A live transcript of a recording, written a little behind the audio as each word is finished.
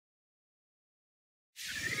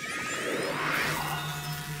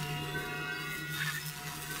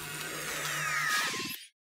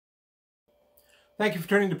Thank you for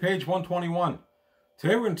turning to page 121.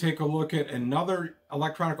 Today we're going to take a look at another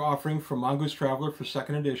electronic offering from Mongoose Traveler for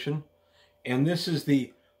 2nd edition. And this is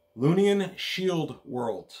the Lunion Shield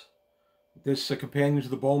Worlds. This is a companion to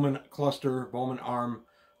the Bowman Cluster, Bowman Arm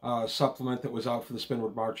supplement that was out for the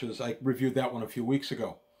Spinward Marches. I reviewed that one a few weeks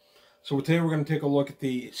ago. So today we're going to take a look at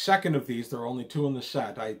the second of these. There are only 2 in the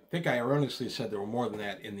set. I think I erroneously said there were more than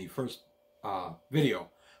that in the first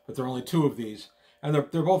video, but there are only 2 of these. And they're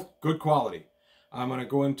both good quality. I'm going to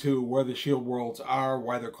go into where the Shield Worlds are,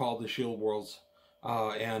 why they're called the Shield Worlds,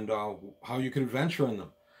 and how you can adventure in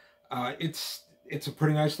them. It's a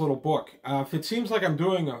pretty nice little book. If it seems like I'm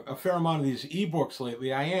doing a fair amount of these ebooks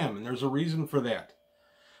lately, I am, and there's a reason for that.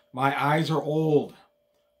 My eyes are old.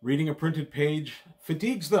 Reading a printed page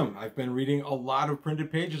fatigues them. I've been reading a lot of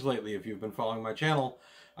printed pages lately. If you've been following my channel,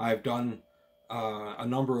 I've done a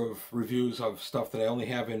number of reviews of stuff that I only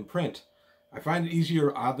have in print. I find it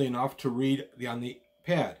easier, oddly enough, to read on the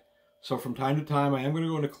pad. So from time to time, I am going to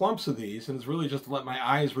go into clumps of these, and it's really just to let my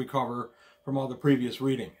eyes recover from all the previous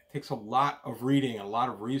reading. It takes a lot of reading, a lot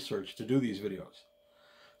of research to do these videos.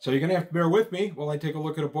 So you're going to have to bear with me while I take a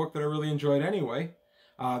look at a book that I really enjoyed anyway.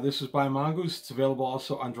 This is by Mongoose. It's available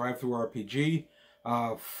also on Drive-Thru-RPG.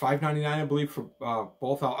 $5.99, I believe, for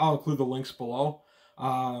both. I'll include the links below.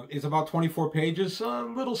 It's about 24 pages, a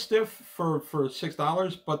little stiff for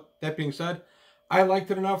 $6, but that being said, I liked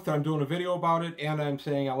it enough that I'm doing a video about it, and I'm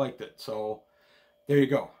saying I liked it. So there you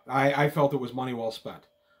go. I felt it was money well spent.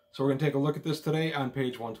 So we're going to take a look at this today on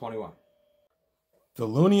page 121. The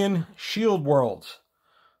Lunion Shield Worlds.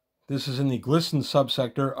 This is in the Glisten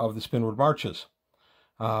subsector of the Spinward Marches.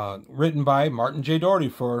 Written by Martin J. Doherty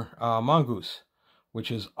for Mongoose, which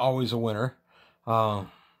is always a winner.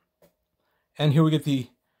 And here we get the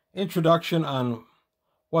introduction on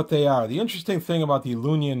what they are. The interesting thing about the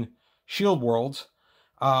Lunion Shield Worlds,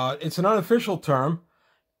 it's an unofficial term.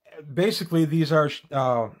 Basically, these are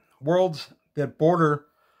worlds that border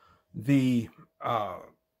the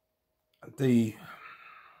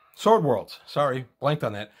Sword Worlds. Sorry, blanked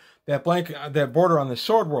on that. That border on the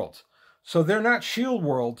Sword Worlds. So they're not Shield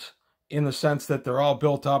Worlds in the sense that they're all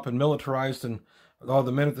built up and militarized, and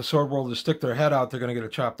the minute the Sword World is stick their head out, they're going to get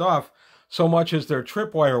it chopped off. So much as they're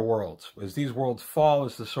tripwire worlds. As these worlds fall,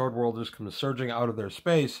 as the Sword Worlders come surging out of their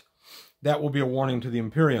space, that will be a warning to the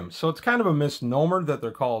Imperium. So it's kind of a misnomer that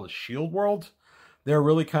they're called Shield Worlds. They're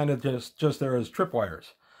really kind of just there as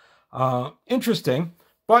tripwires. Interesting,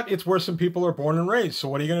 but it's where some people are born and raised. So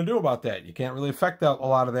what are you going to do about that? You can't really affect a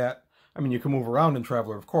lot of that. I mean, you can move around in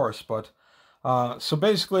Traveler, of course, but so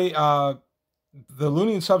basically, the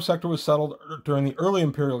Lunion subsector was settled during the early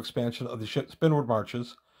Imperial expansion of the Spinward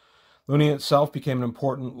Marches. Lunion itself became an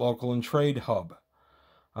important local and trade hub.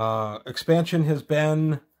 Expansion has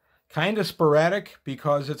been kind of sporadic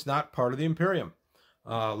because it's not part of the Imperium.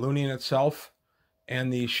 Lunion itself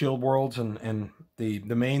and the Shield Worlds and the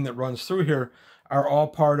main that runs through here are all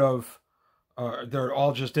part of, they're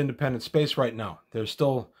all just independent space right now. There's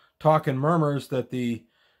still talk and murmurs that the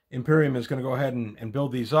Imperium is going to go ahead and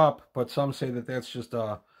build these up, but some say that that's just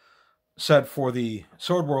set for the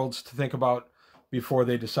Sword Worlds to think about before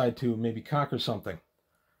they decide to maybe conquer something.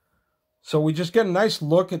 So we just get a nice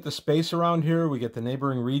look at the space around here. We get the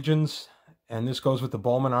neighboring regions, and this goes with the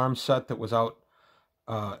Bowman Arms set that was out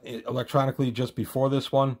electronically just before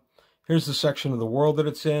this one. Here's the section of the world that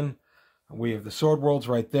it's in. We have the Sword Worlds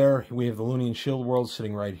right there. We have the Lunion Shield Worlds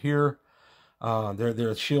sitting right here.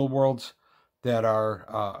 They're Shield Worlds that are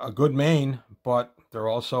a good main, but they're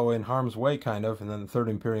also in harm's way, kind of, and then the Third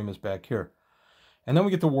Imperium is back here. And then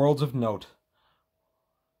we get the worlds of note.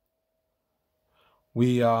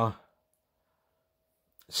 Some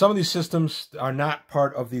of these systems are not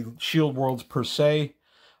part of the Shield Worlds per se.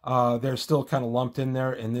 They're still kind of lumped in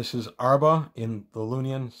there, and this is Arba in the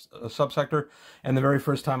Lunion subsector. And the very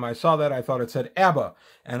first time I saw that, I thought it said Abba,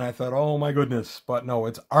 and I thought, oh my goodness, but no,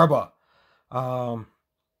 it's Arba.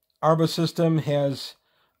 Arba system has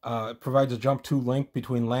provides a jump to link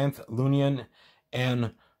between Lanth, Lunion,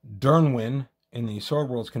 and Durnwin in the Sword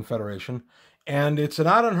Worlds Confederation. And it's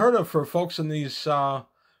not unheard of for folks in these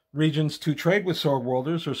regions to trade with Sword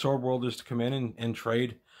Worlders, or Sword Worlders to come in and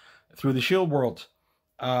trade through the Shield Worlds.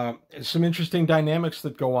 Some interesting dynamics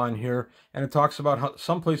that go on here, and it talks about how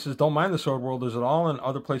some places don't mind the Sword Worlders at all, and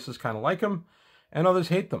other places kind of like them, and others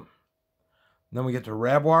hate them. And then we get to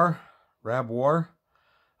Rabwar,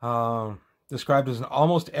 described as an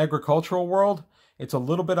almost agricultural world. It's a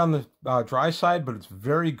little bit on the dry side, but it's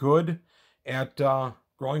very good at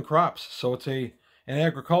growing crops. So it's an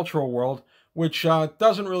agricultural world, which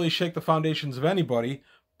doesn't really shake the foundations of anybody,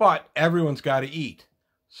 but everyone's got to eat.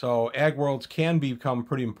 So ag worlds can become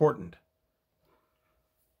pretty important.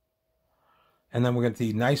 And then we get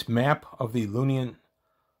the nice map of the Lunion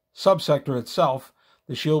subsector itself.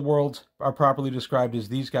 The shield worlds are properly described as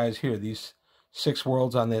these guys here, these 6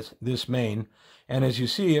 worlds on this main. And as you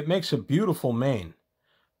see, it makes a beautiful main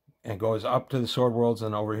and goes up to the sword worlds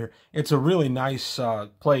and over here. It's a really nice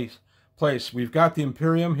place. We've got the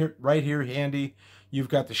Imperium here, right here handy. You've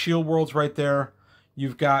got the shield worlds right there.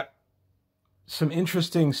 You've got some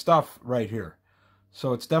interesting stuff right here.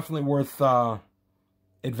 So it's definitely worth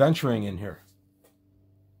adventuring in here.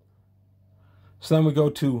 So then we go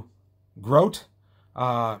to Grote.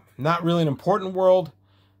 Not really an important world.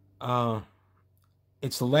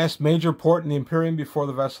 It's the last major port in the Imperium before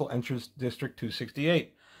the vessel enters District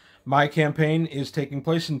 268. My campaign is taking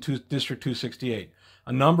place in District 268.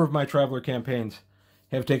 A number of my Traveler campaigns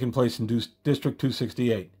have taken place in District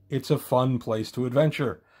 268. It's a fun place to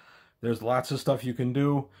adventure. There's lots of stuff you can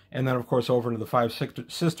do. And then, of course, over into the Five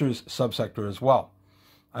Sisters subsector as well.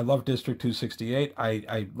 I love District 268.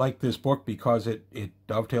 I like this book because it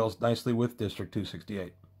dovetails nicely with District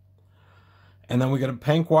 268. And then we get a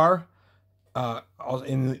Pankwar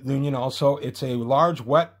in Lunion also. It's a large,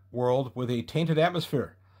 wet world with a tainted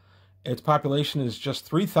atmosphere. Its population is just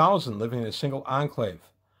 3,000 living in a single enclave.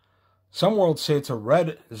 Some worlds say it's a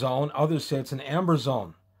red zone. Others say it's an amber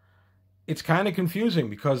zone. It's kind of confusing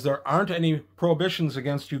because there aren't any prohibitions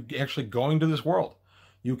against you actually going to this world.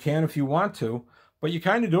 You can if you want to, but you're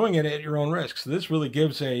kind of doing it at your own risk. So this really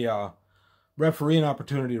gives a referee an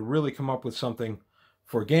opportunity to really come up with something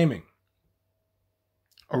for gaming.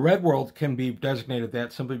 A red world can be designated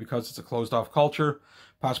that simply because it's a closed-off culture,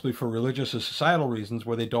 possibly for religious or societal reasons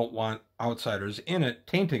where they don't want outsiders in it,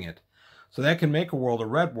 tainting it. So that can make a world a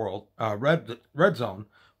red world, red zone,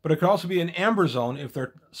 but it could also be an amber zone if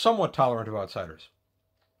they're somewhat tolerant of outsiders.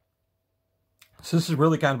 So this is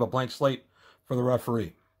really kind of a blank slate for the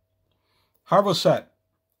referee. Harvoset,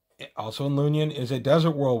 also in Lunion, is a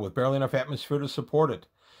desert world with barely enough atmosphere to support it.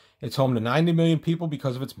 It's home to 90 million people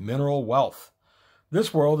because of its mineral wealth.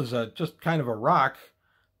 This world is just kind of a rock,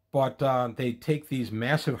 but they take these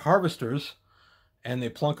massive harvesters and they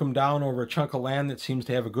plunk them down over a chunk of land that seems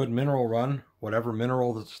to have a good mineral run, whatever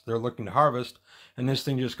mineral they're looking to harvest, and this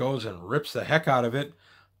thing just goes and rips the heck out of it,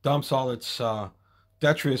 dumps all its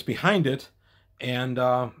detritus behind it, and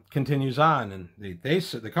continues on. And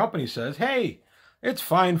the company says, hey, it's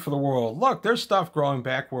fine for the world. Look, there's stuff growing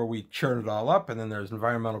back where we churn it all up. And then there's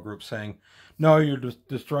environmental groups saying, no, you're just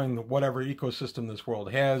destroying whatever ecosystem this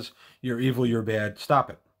world has. You're evil, you're bad,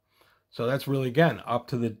 stop it. So that's really, again, up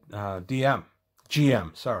to the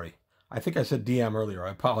GM, sorry. I think I said DM earlier,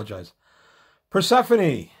 I apologize.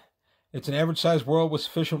 Persephone. It's an average-sized world with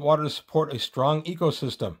sufficient water to support a strong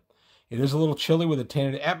ecosystem. It is a little chilly with a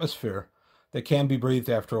tainted atmosphere that can be breathed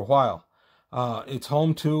after a while. It's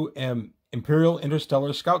home to an Imperial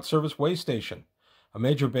Interstellar Scout Service way station, a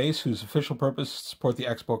major base whose official purpose is to support the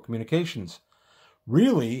Expo communications.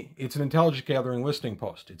 Really, it's an intelligence gathering listening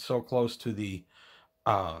post. It's so close to the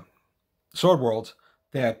Sword Worlds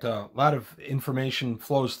that a lot of information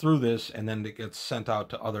flows through this and then it gets sent out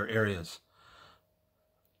to other areas.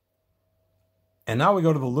 And now we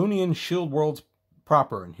go to the Lunion Shield Worlds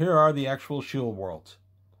proper, and here are the actual Shield Worlds.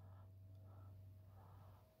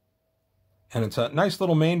 And it's a nice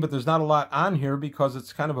little main, but there's not a lot on here because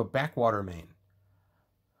it's kind of a backwater main.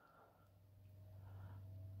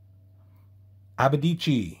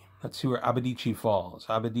 Abadici. Let's see where Abadici falls.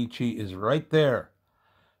 Abadici is right there.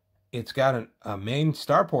 It's got a main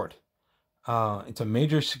starport. It's a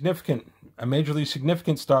majorly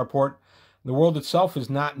significant starport. The world itself is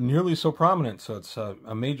not nearly so prominent, so it's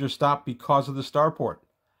a major stop because of the starport.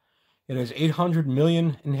 It has 800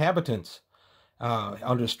 million inhabitants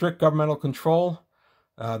under strict governmental control.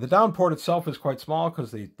 The downport itself is quite small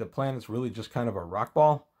because the planet's really just kind of a rock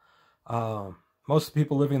ball. Most of the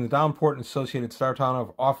people living in the downport and associated star town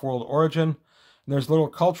of off-world origin. And there's little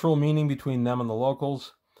cultural meaning between them and the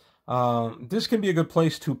locals. This can be a good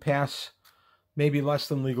place to pass maybe less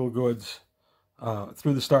than legal goods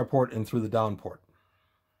through the starport and through the downport.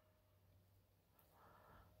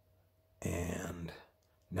 And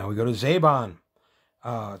now we go to Zabon.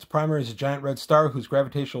 Its primary is a giant red star whose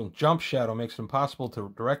gravitational jump shadow makes it impossible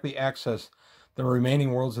to directly access the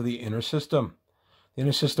remaining worlds of the inner system.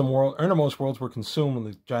 The innermost worlds were consumed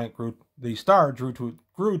when the star grew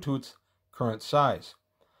to its current size.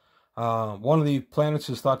 One of the planets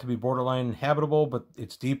is thought to be borderline inhabitable, but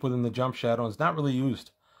it's deep within the jump shadow and is not really used.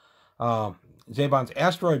 Zabon's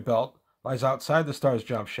asteroid belt lies outside the star's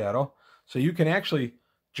jump shadow, so you can actually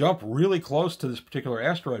jump really close to this particular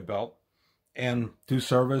asteroid belt and do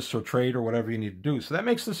service or trade or whatever you need to do. So that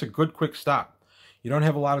makes this a good quick stop. You don't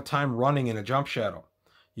have a lot of time running in a jump shadow.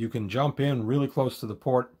 you can jump in really close to the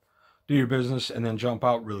port, do your business, and then jump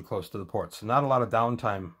out really close to the port. So not a lot of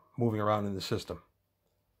downtime moving around in the system.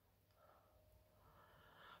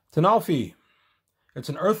 Tenalfi. It's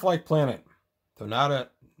an Earth-like planet,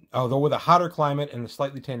 although with a hotter climate and a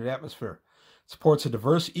slightly tainted atmosphere. It supports a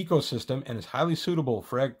diverse ecosystem and is highly suitable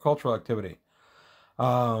for agricultural activity.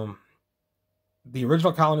 The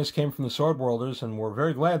original colonists came from the Sword Worlders and were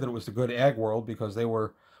very glad that it was the good ag world because they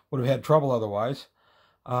would have had trouble otherwise.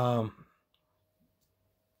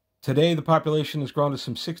 Today, the population has grown to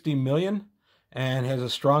some 60 million and has a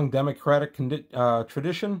strong democratic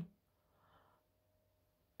tradition.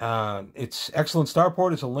 Its excellent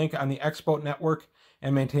starport is a link on the X-Boat network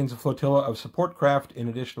and maintains a flotilla of support craft in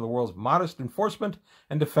addition to the world's modest enforcement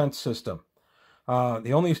and defense system.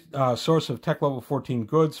 The only source of Tech Level 14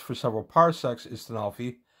 goods for several parsecs is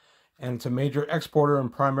Tenalfi, and it's a major exporter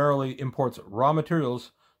and primarily imports raw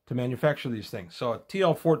materials to manufacture these things. So a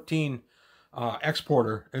TL-14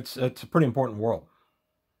 exporter, it's a pretty important world.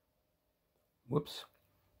 Whoops.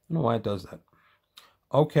 I don't know why it does that.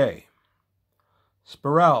 Okay.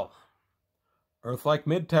 Spirel. Earth-like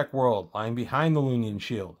mid-tech world, lying behind the Lunion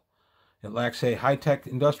shield. It lacks a high-tech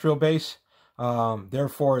industrial base.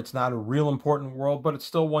 Therefore, it's not a real important world, but it's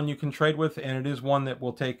still one you can trade with, and it is one that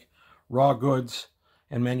will take raw goods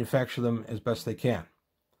and manufacture them as best they can.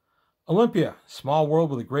 Olympia, small world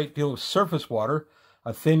with a great deal of surface water,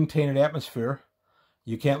 a thin, tainted atmosphere.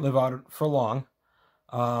 You can't live out for long.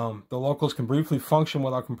 The locals can briefly function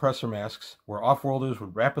without compressor masks, where off-worlders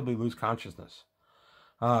would rapidly lose consciousness.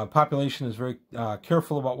 Population is very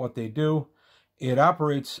careful about what they do. It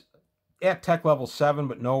operates at Tech Level 7,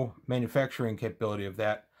 but no manufacturing capability of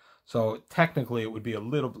that. So technically it would be a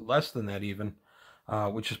little bit less than that even,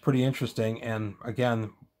 which is pretty interesting. And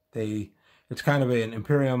again, it's kind of an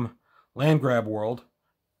Imperium land grab world,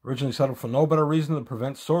 originally settled for no better reason than to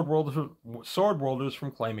prevent sword worlders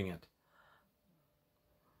from claiming it.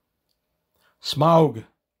 Smaug.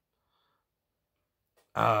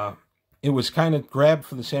 It was kind of grabbed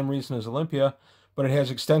for the same reason as Olympia, but it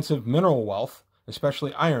has extensive mineral wealth,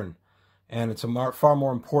 especially iron. And it's a far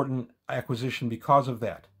more important acquisition because of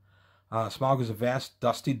that. Smaug is a vast,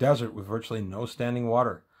 dusty desert with virtually no standing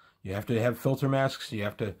water. You have to have filter masks. You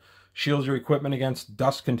have to shield your equipment against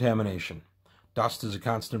dust contamination. Dust is a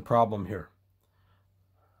constant problem here.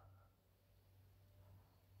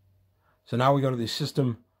 So now we go to the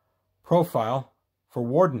system profile for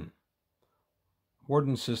Warden.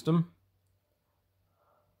 Warden system.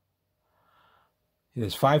 It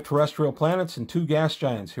has 5 terrestrial planets and 2 gas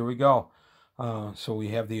giants. Here we go. So we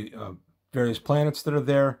have the various planets that are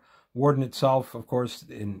there. Warden itself, of course,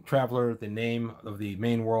 in Traveler, the name of the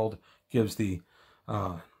main world gives the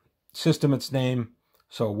system its name.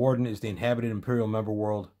 So Warden is the inhabited Imperial member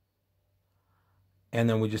world. And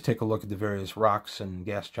then we just take a look at the various rocks and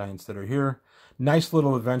gas giants that are here. Nice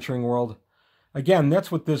little adventuring world. Again,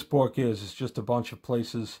 that's what this book is. It's just a bunch of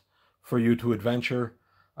places for you to adventure.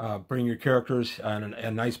 Bring your characters and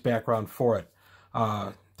a nice background for it.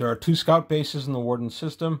 There are 2 scout bases in the Warden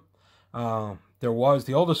system. The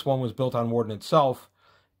oldest one was built on Warden itself,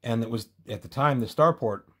 and it was, at the time, the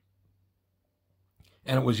starport.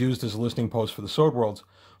 And it was used as a listening post for the Sword Worlds.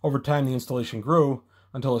 Over time, the installation grew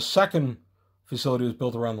until a second facility was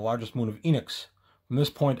built around the largest moon of Enix. From this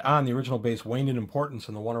point on, the original base waned in importance,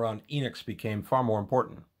 and the one around Enix became far more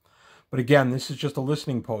important. But again, this is just a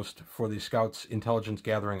listening post for the Scouts' intelligence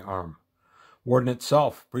gathering arm. Warden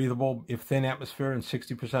itself, breathable if thin atmosphere and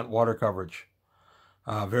 60% water coverage.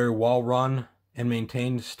 Very well run and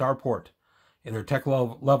maintained starport. In their tech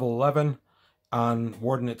level 11 on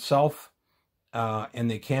Warden itself,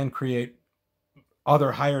 and they can create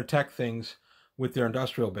other higher tech things with their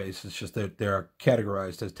industrial base. It's just that they're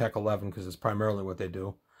categorized as Tech 11 because it's primarily what they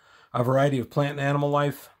do. A variety of plant and animal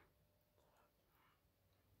life.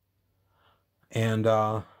 And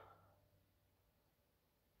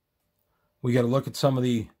we got to look at some of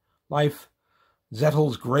the life.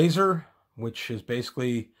 Zettel's Grazer, which is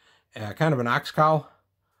basically kind of an ox cow.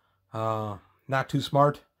 Not too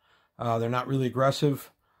smart. They're not really aggressive.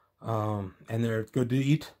 And they're good to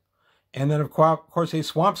eat. And then, of course, a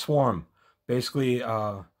swamp swarm. Basically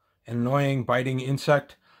an annoying biting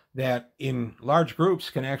insect that in large groups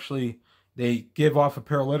can actually, they give off a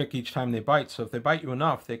paralytic each time they bite. So if they bite you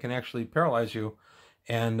enough, they can actually paralyze you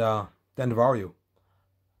and then devour you.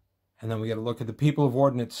 And then we got to look at the people of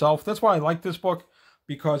Warden itself. That's why I like this book,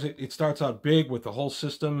 because it starts out big with the whole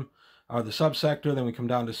system, the subsector, then we come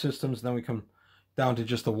down to systems, then we come down to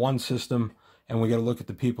just the one system, and we got to look at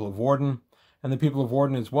the people of Warden. And the people of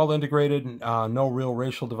Warden is well integrated, no real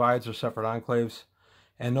racial divides or separate enclaves.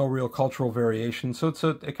 and no real cultural variation. So it's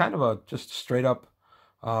a kind of a just straight up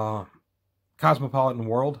cosmopolitan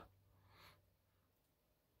world.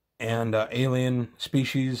 And alien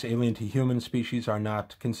species, alien to human species, are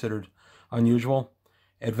not considered unusual.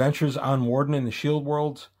 Adventures on Warden in the Shield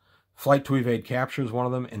worlds. Flight to Evade Capture is one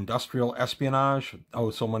of them. Industrial Espionage.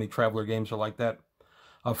 Oh, so many Traveler games are like that.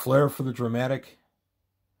 A Flair for the Dramatic.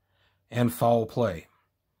 And Foul Play.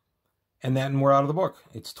 And then we're out of the book.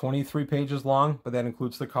 It's 23 pages long, but that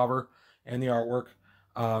includes the cover and the artwork.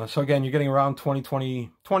 So again, you're getting around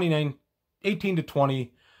 18 to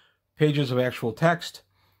 20 pages of actual text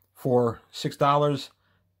for $6.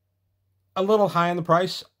 A little high on the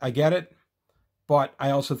price, I get it, but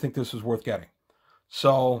I also think this is worth getting.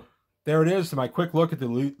 So there it is, my quick look at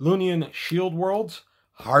the Lunion Shield worlds.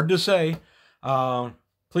 Hard to say.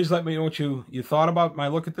 Please let me know what you thought about my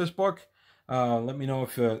look at this book. Let me know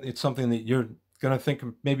if it's something that you're going to think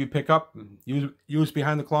maybe pick up and use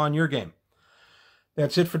behind the claw in your game.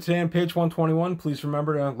 That's it for today on page 121. Please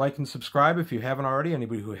remember to like and subscribe if you haven't already.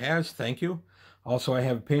 Anybody who has, thank you. Also, I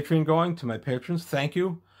have a Patreon going. To my patrons, thank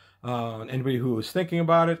you. Anybody who is thinking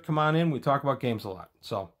about it, come on in. We talk about games a lot.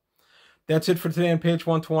 So that's it for today on page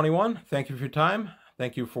 121. Thank you for your time.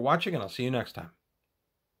 Thank you for watching, and I'll see you next time.